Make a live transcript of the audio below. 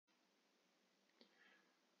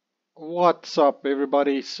What's up,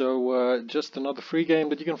 everybody? Just another free game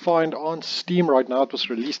that you can find on Steam right now. It was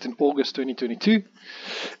released in August 2022.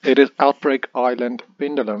 It is Outbreak Island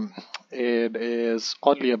Pendulum. It is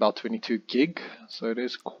oddly about 22 gig, so it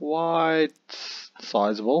is quite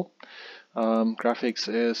sizable. Graphics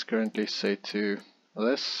is currently set to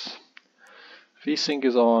this. VSync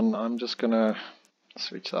is on. I'm just gonna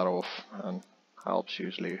switch that off, and helps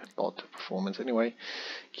usually a lot to performance anyway.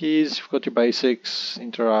 Keys, you've got your basics,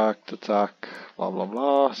 interact, attack, blah blah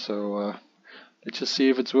blah. Let's just see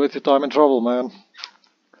if it's worth your time and trouble, man.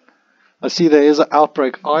 I see there is an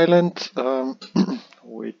Outbreak Island,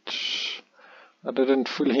 which I didn't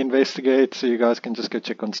fully investigate, so you guys can just go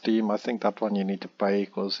check on Steam. I think that one you need to pay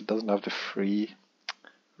because it doesn't have the free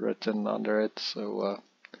written under it.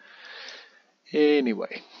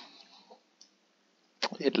 Anyway,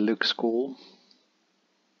 it looks cool.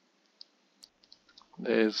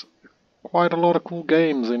 There's quite a lot of cool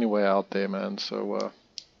games anyway out there, man.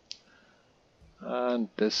 And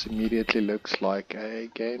this immediately looks like a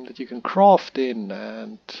game that you can craft in,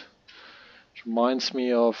 and it reminds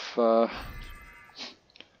me of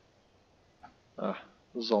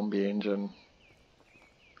Zombie Engine.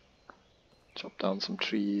 Chop down some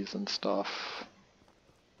trees and stuff,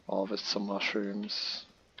 harvest some mushrooms.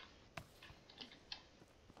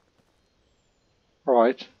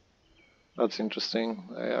 Right, that's interesting.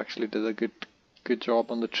 They actually did a good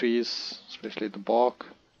job on the trees, especially the bark.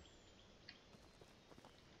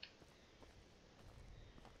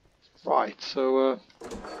 Right,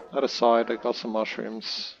 that aside, I got some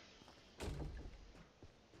mushrooms.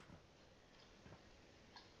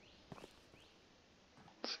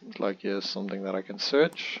 Seems like here's something that I can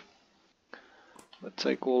search. Let's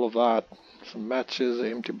take all of that, some matches, an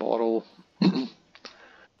empty bottle,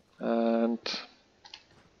 and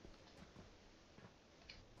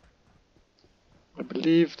I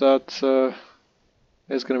believe that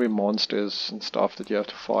there's going to be monsters and stuff that you have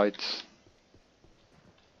to fight.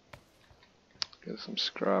 Get some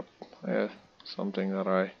scrap, yeah, something that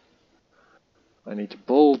I need to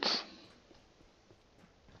build.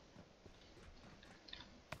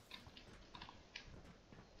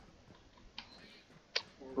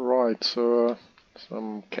 Right,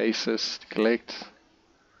 some cases to collect,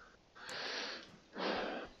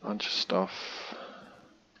 bunch of stuff.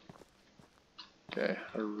 Okay,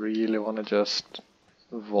 I really want to just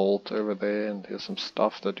vault over there, and there's some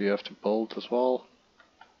stuff that you have to build as well.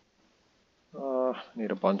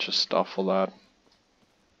 Need a bunch of stuff for that.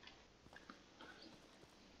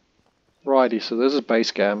 Righty, so this is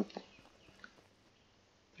base camp,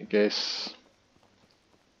 I guess.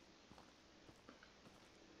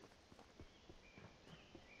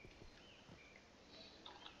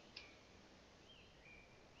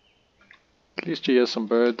 At least you hear some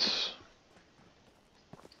birds.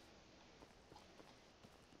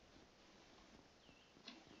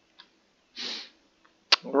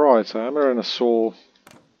 Right, so hammer and a saw.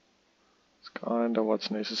 It's kind of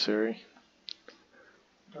what's necessary.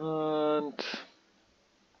 And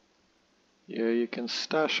yeah, you can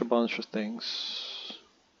stash a bunch of things.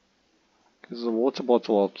 Because the water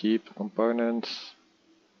bottle I'll keep, components,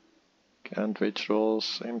 canned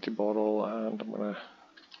vegetables, empty bottle, and I'm gonna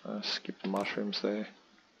skip the mushrooms there.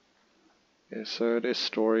 Okay, so it is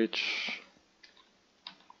storage.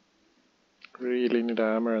 Really need a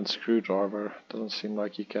hammer and screwdriver. Doesn't seem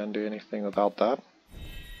like you can do anything without that.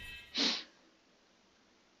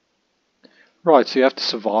 Right, so you have to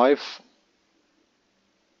survive.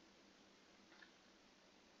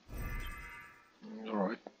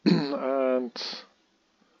 Alright, and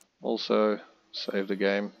also save the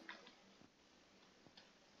game.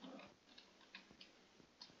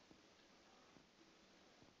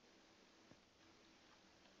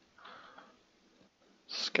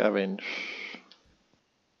 Scavenge.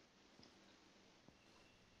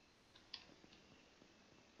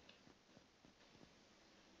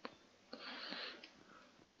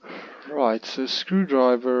 Right, so a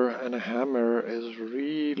screwdriver and a hammer is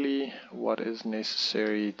really what is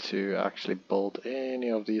necessary to actually build any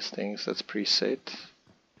of these things that's preset,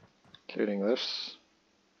 including this.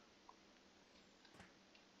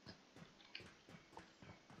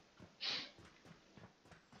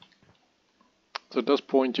 So it does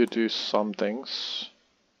point you to some things.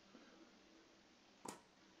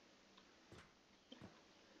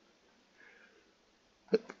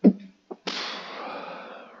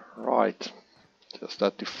 Right, just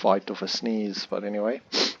had to fight off a sneeze, but anyway.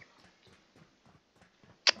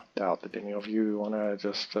 Doubt that any of you wanna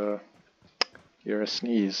just hear a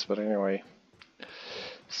sneeze, but anyway.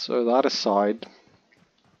 So that aside,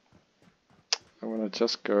 I'm gonna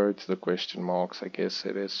just go to the question marks. I guess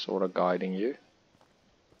it is sort of guiding you.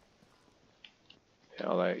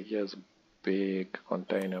 Yeah, like here's a big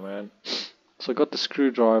container, man. So I got the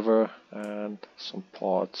screwdriver and some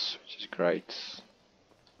parts, which is great.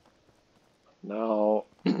 Now,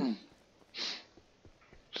 it's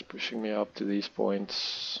pushing me up to these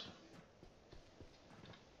points.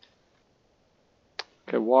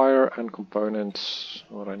 Okay, wire and components,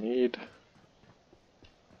 what I need.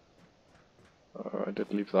 I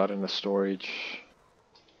did leave that in the storage.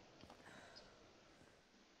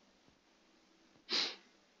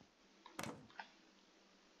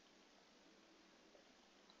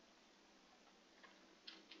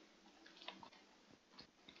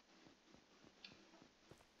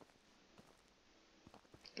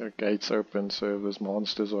 The gates open, so if there's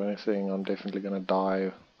monsters or anything, I'm definitely gonna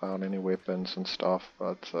die without any weapons and stuff,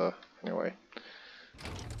 but anyway.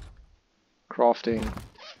 Crafting.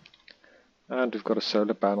 And we've got a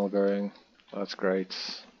solar panel going, that's great.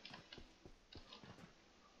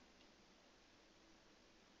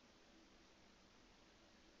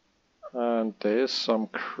 And there's some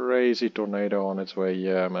crazy tornado on its way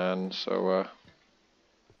here, man, so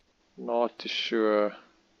not too sure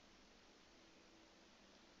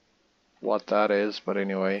what that is, but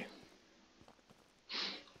anyway.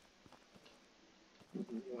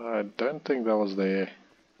 I don't think that was there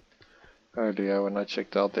earlier when I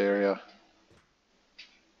checked out the area.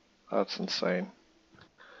 That's insane.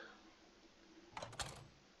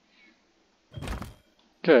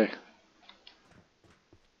 Okay.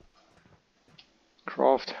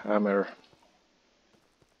 Craft hammer.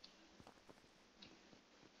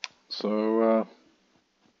 So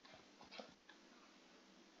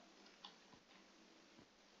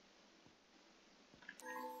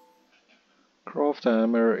craft a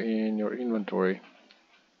hammer in your inventory.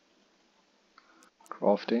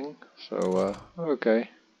 Crafting. So okay.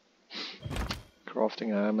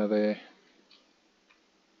 Crafting a hammer there.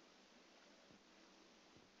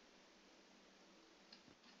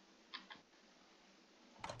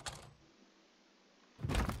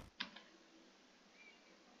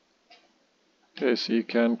 Okay, so you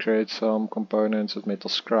can create some components with metal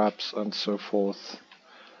scraps and so forth.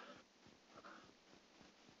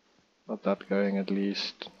 Got that going at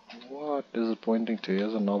least. What is it pointing to?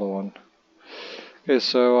 Here's another one. Okay,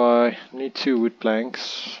 so I need 2 wood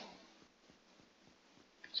planks.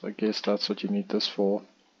 So I guess that's what you need this for.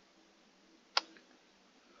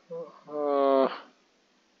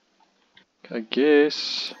 I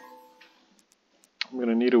guess I'm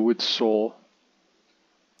gonna need a wood saw.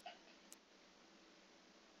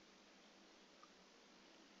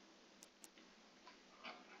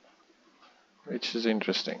 Which is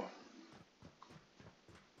interesting.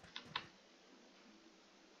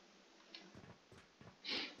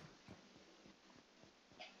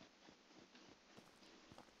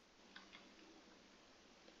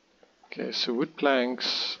 Okay, so wood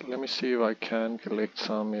planks, let me see if I can collect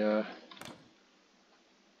some here.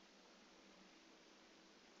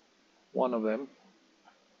 One of them.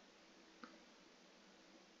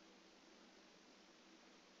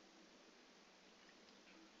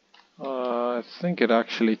 I think it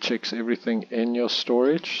actually checks everything in your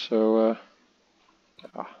storage, so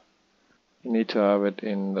you need to have it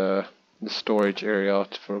in the storage area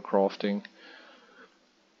for crafting.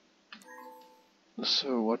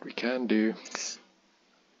 So what we can do,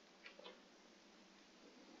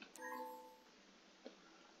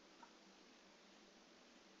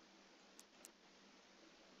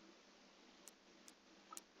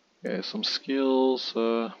 okay, some skills,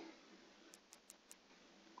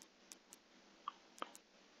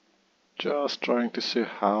 just trying to see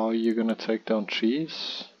how you're gonna take down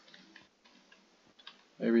trees.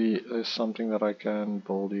 Maybe there's something that I can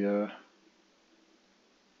build here.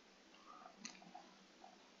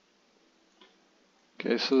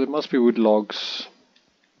 Okay, so there must be wood logs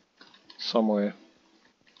somewhere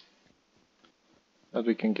that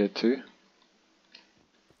we can get to.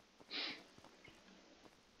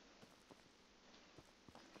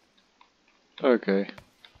 Okay,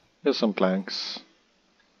 here's some planks.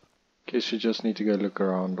 Guess you just need to go look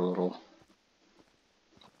around a little.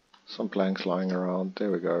 Some planks lying around,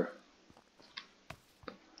 there we go.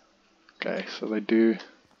 Okay, so they do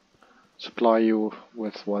supply you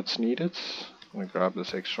with what's needed. I'm gonna grab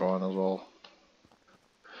this extra one as well.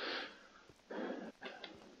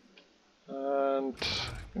 And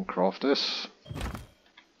I can craft this.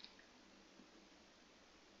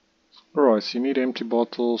 Alright, so you need empty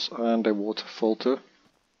bottles and a water filter.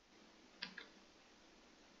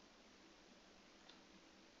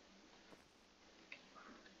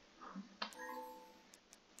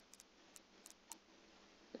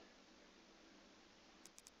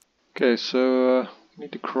 Okay, so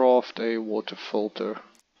need to craft a water filter.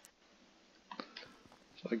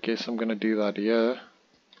 So I guess I'm gonna do that here.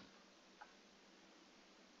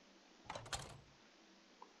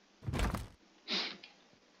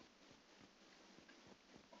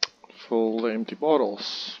 Full empty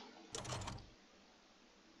bottles.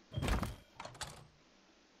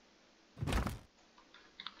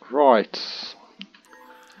 Right.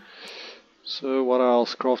 So what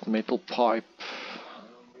else? Craft metal pipe.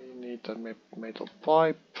 We need that metal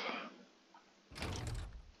pipe.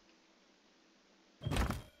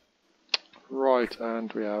 Right,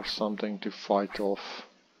 and we have something to fight off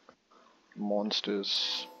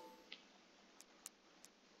monsters.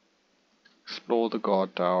 Explore the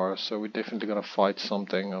guard tower, so we're definitely gonna fight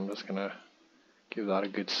something. I'm just gonna give that a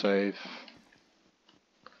good save.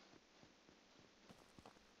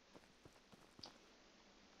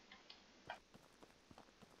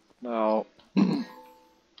 Now, the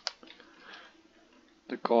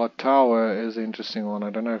guard tower is an interesting one.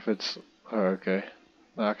 I don't know if it's... Oh, okay.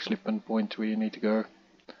 I actually pinpoint where you need to go.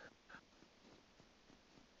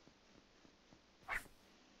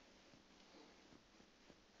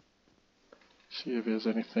 See if there's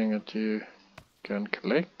anything that you can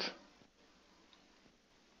collect.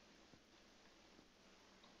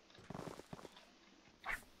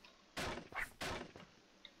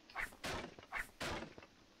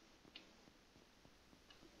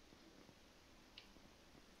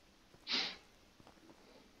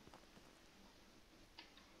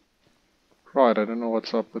 Right, I don't know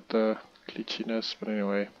what's up with the glitchiness, but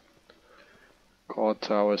anyway. Guard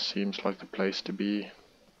tower seems like the place to be.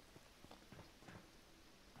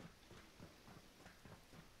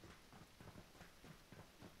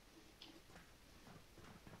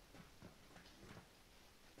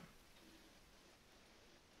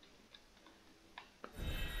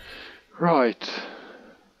 Right.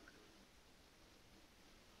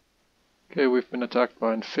 Okay, we've been attacked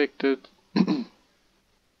by infected.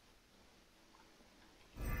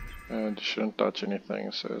 And you shouldn't touch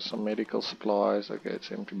anything, so some medical supplies. Okay, it's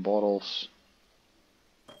empty bottles.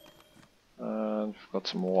 And we've got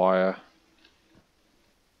some wire.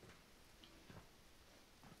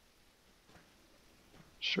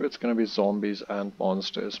 Sure, it's gonna be zombies and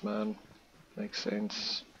monsters, man. Makes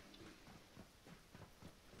sense.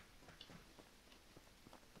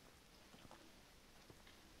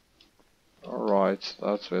 Alright,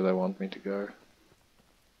 that's where they want me to go.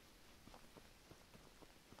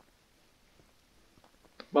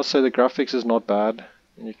 Must say the graphics is not bad.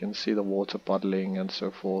 You can see the water puddling and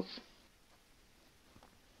so forth.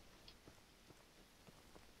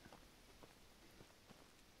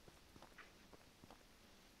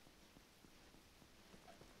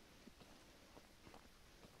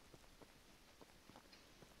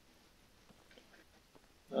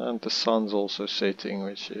 And the sun's also setting,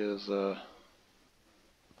 which is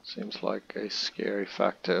seems like a scary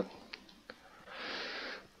factor.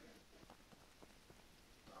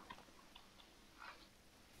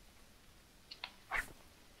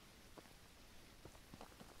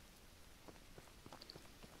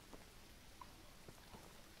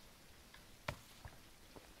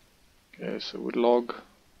 Okay, so wood log.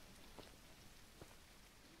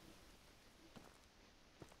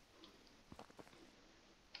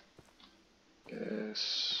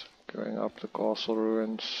 Yes, going up the castle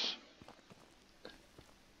ruins.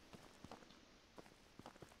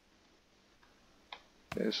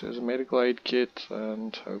 Yes, there's a medical aid kit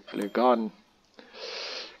and hopefully a gun.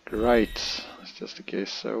 Great, that's just the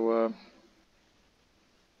case. So,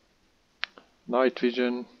 night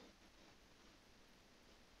vision.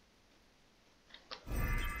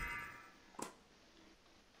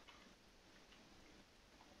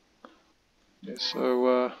 Yes,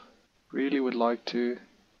 so really would like to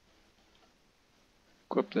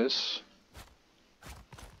equip this.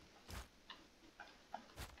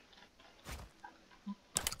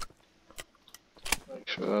 Make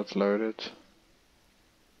sure that's loaded.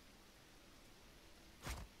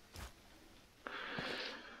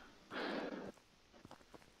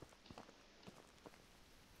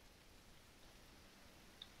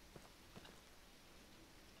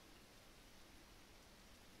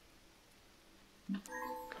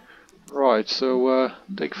 Right, so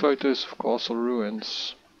take photos of castle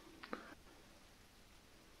ruins.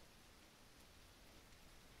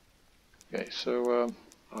 Okay, so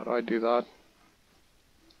how do I do that?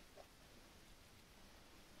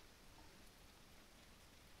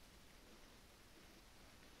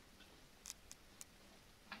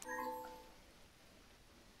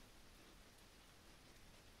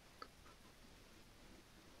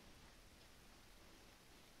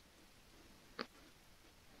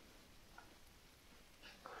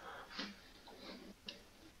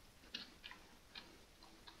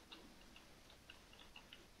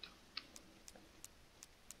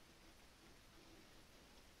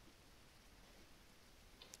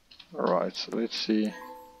 Alright, so let's see.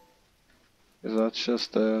 Is that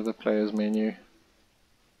just the player's menu?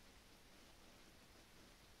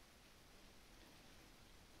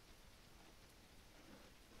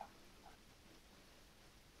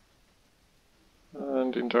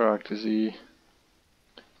 And interact is E.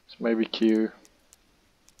 So maybe Q.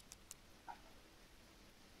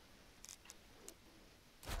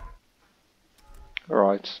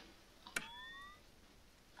 Alright.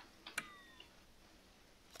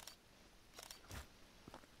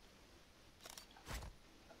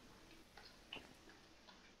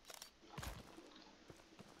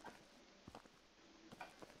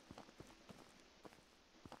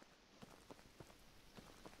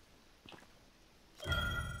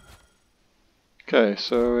 Okay,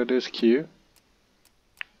 so it is Q.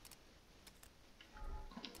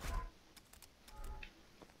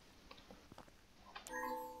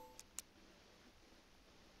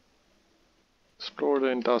 Explore the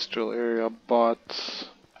industrial area, but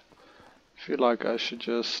I feel like I should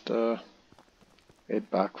just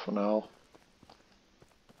head back for now.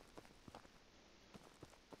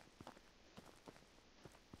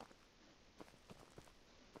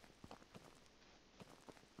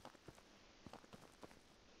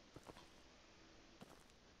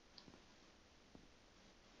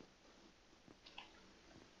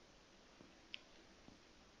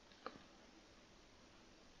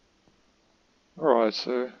 Alright,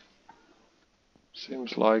 so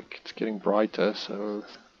seems like it's getting brighter, so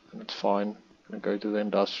it's fine. I'm gonna go to the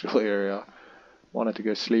industrial area. Wanted to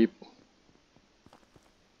go sleep.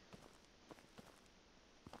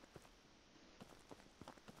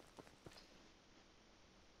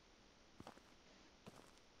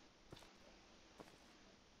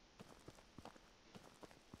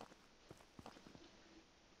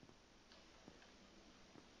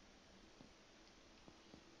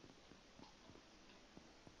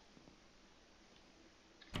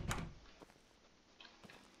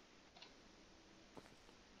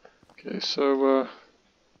 Okay, so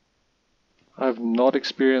I've not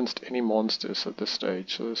experienced any monsters at this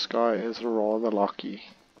stage, so this guy is rather lucky.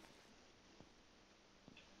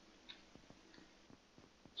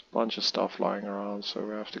 There's a bunch of stuff lying around, so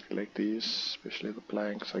we have to collect these, especially the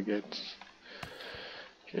planks I get.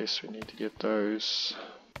 Guess we need to get those.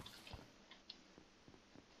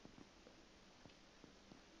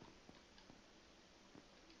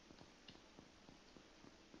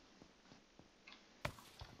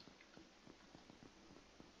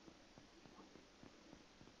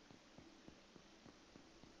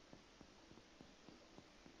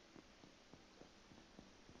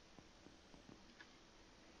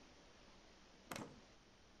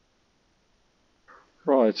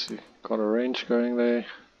 Right, so got a range going there.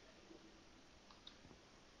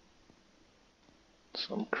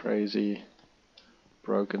 Some crazy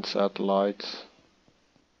broken satellite.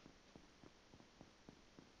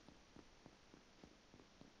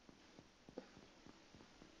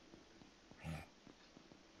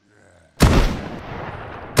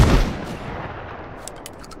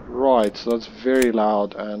 Right, so that's very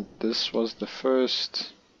loud, and this was the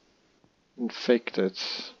first infected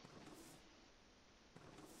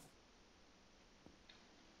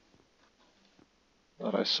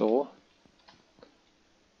that I saw.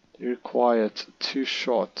 They required 2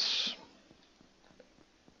 shots.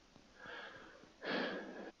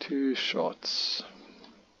 2 shots.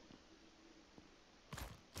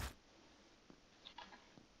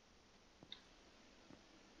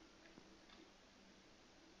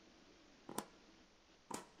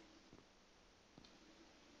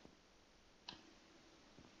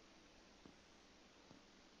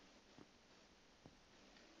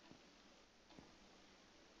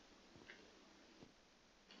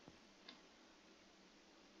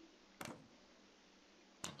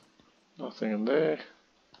 Nothing in there.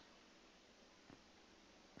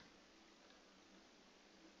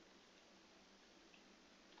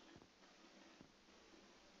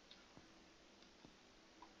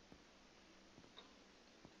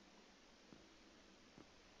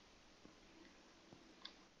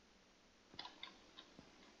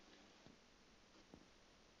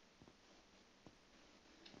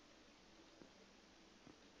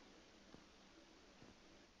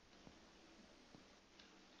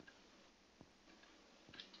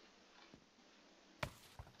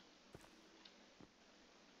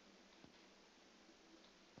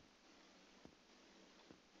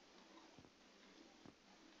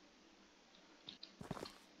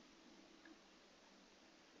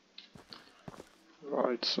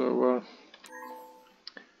 Right, so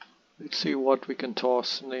let's see what we can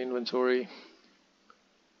toss in the inventory.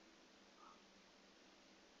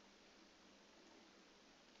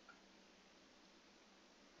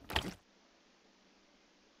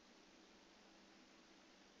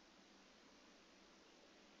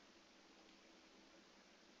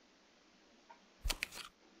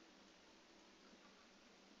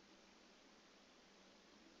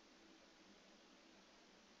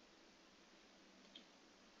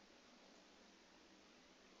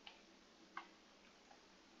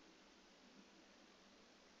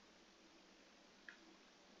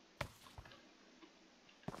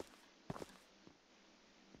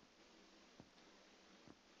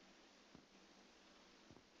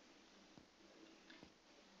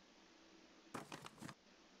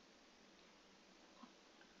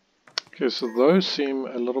 Okay, so those seem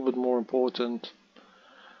a little bit more important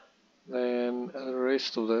than the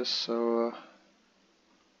rest of this, so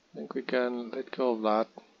I think we can let go of that.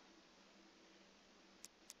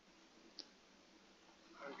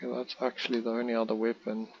 Okay, that's actually the only other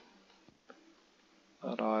weapon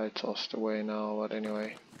that I tossed away now, but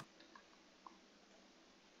anyway.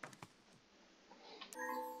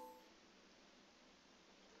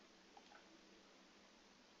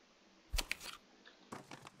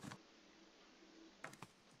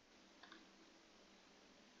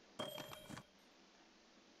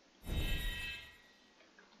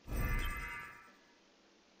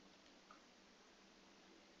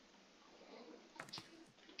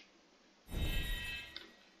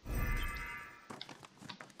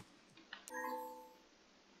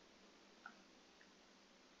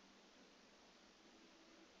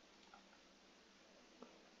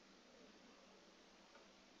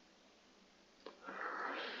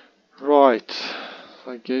 Right,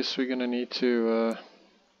 I guess we're gonna need to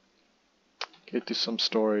get to some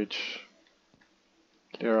storage,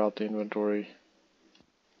 clear out the inventory.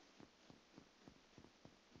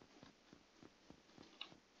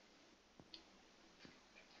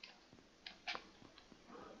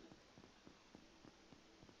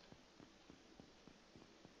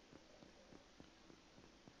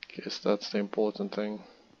 Guess that's the important thing.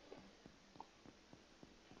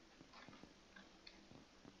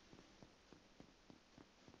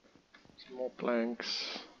 Some more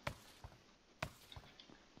planks.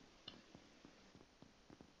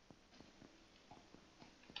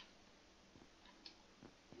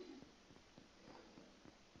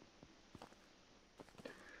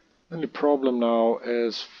 Only problem now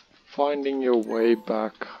is finding your way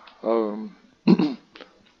back home,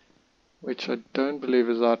 which I don't believe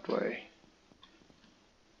is that way.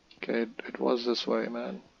 Okay, it was this way,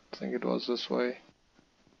 man. I think it was this way.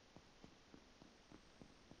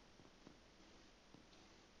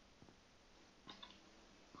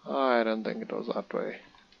 I don't think it was that way.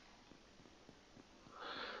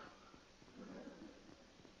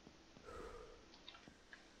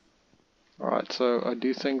 Alright, so I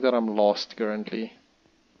do think that I'm lost currently.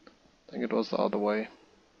 I think it was the other way.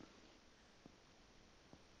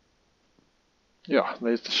 Yeah,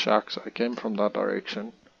 there's the shack, so I came from that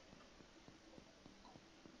direction.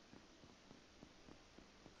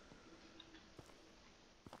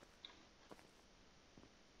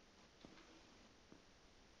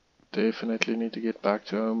 Definitely need to get back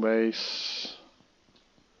to home base.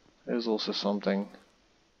 There's also something.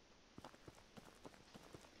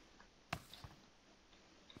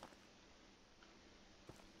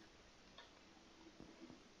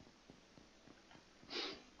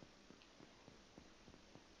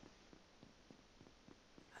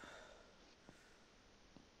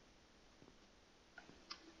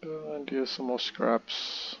 And here's some more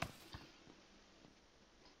scraps.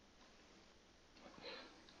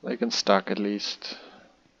 They can stack at least.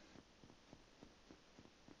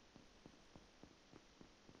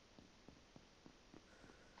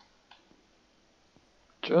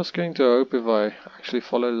 Just going to hope if I actually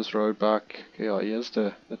follow this road back. Okay, yeah, here's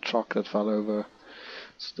the truck that fell over.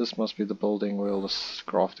 So this must be the building where all this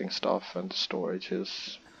crafting stuff and storage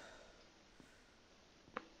is.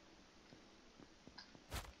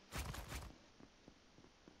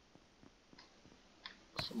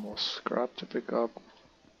 Some more scrap to pick up.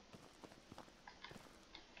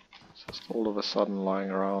 It's just all of a sudden lying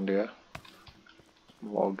around here.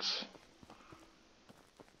 Logs.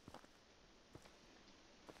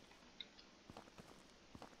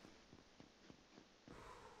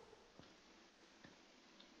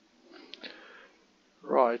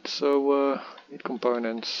 Right, so need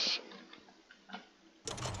components.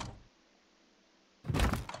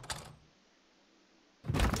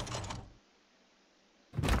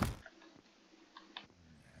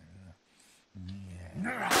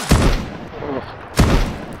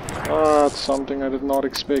 Ah, that's something I did not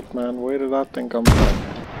expect, man. Where did that thing come from?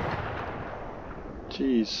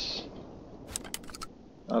 Jeez.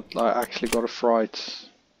 I actually got a fright.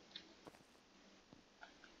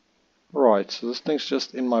 Right, so this thing's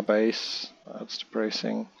just in my base. That's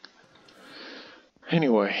depressing.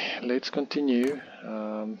 Anyway, let's continue.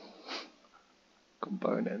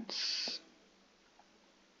 Components.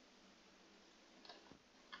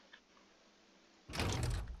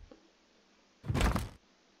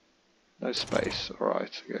 No space.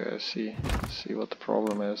 Alright, okay, see what the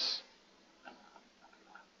problem is.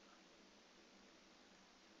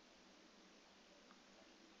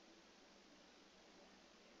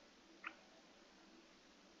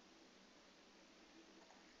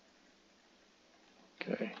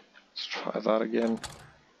 Okay, let's try that again.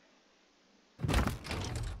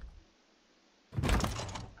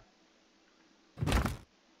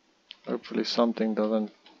 Hopefully something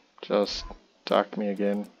doesn't just attack me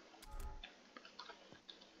again.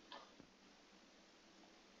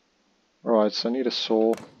 Right, so I need a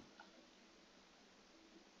saw.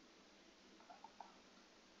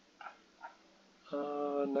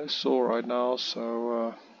 No saw right now,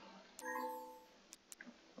 so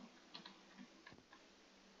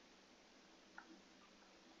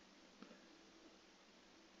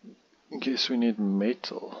I guess we need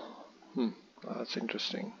metal. That's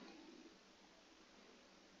interesting.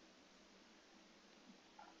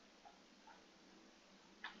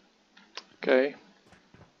 Okay.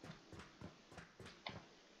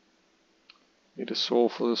 Need a saw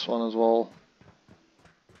for this one as well.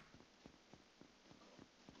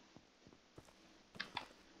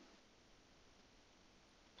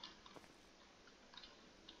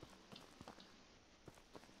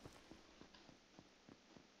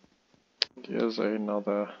 Here's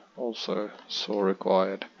another also saw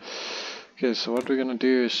required. Okay, so what we're gonna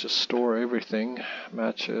do is just store everything.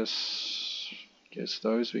 Matches, guess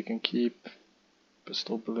those we can keep.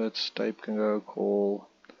 Pistol bullets, tape can go, coal,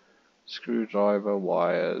 screwdriver,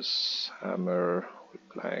 wires, hammer, wood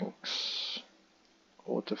planks,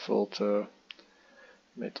 water filter,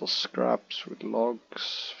 metal scraps with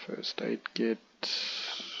logs, first aid kit.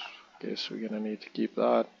 Guess we're gonna need to keep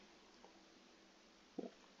that.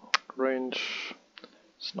 Range,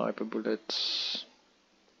 sniper bullets,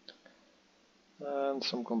 and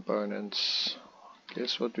some components.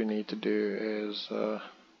 Guess what we need to do is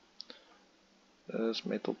there's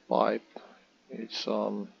metal pipe. Need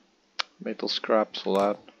some metal scraps for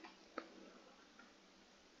that.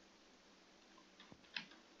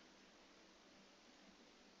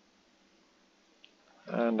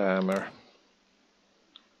 And a hammer.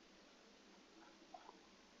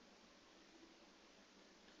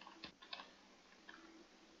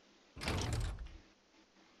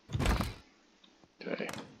 Okay.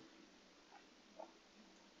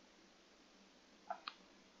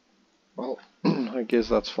 Well, I guess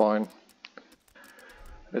that's fine.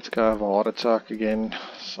 Let's go have a heart attack again.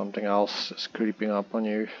 Something else is creeping up on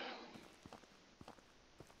you.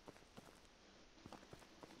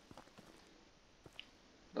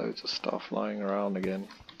 Loads of stuff lying around again.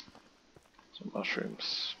 Some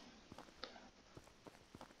mushrooms.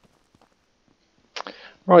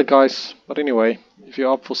 Right guys, but anyway, if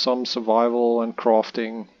you're up for some survival and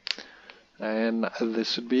crafting, and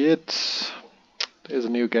this would be it. There's a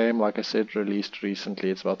new game, like I said, released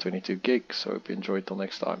recently. It's about 22 gigs, so hope you enjoy it till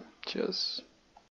next time. Cheers.